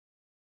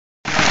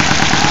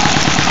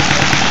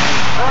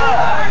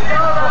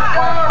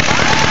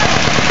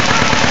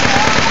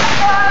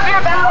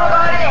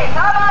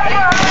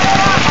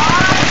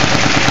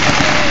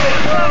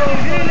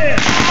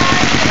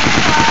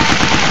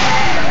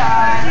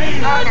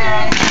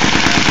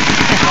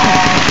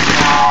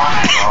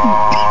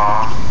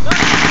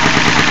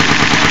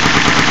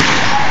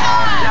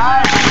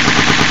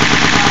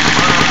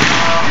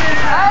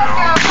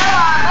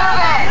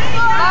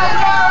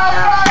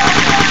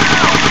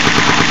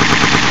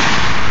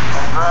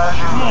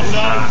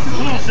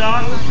Shaw.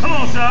 Come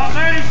on, Shaw.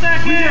 30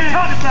 seconds. We just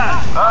talked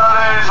about it.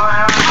 30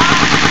 seconds.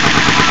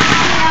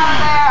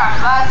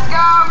 Let's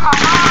go.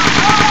 Come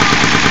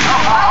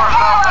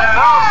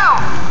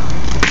on.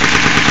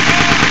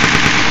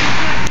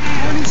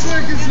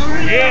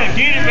 Yeah,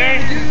 get it,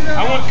 man.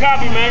 I want to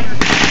copy, man.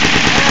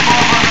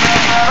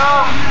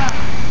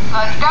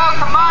 Let's go,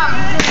 come on.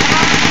 Make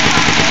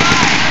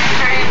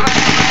sure you put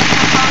the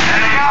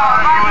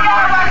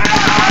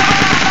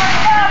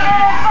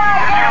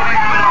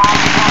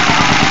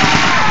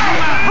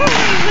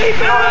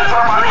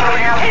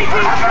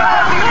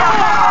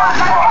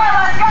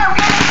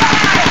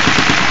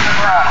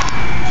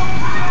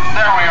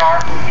There we are.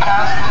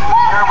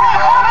 Here we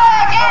go.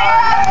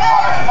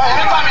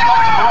 Anytime you'd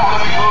like to move,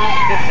 let me move.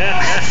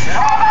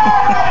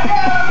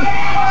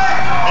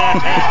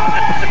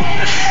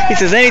 He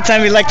says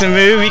anytime you like to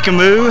move, you can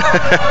move.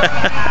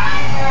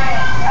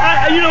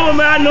 You know what,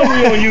 man? I know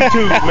we on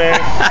YouTube, man.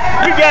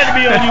 We got to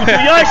be on YouTube.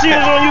 Y'all see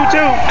us on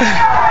YouTube?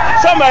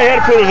 Somebody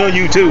had to put us on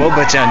YouTube. We'll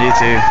put you on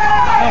YouTube.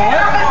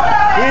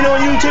 We ain't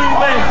on YouTube,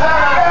 man.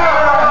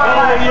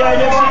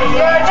 Yeah,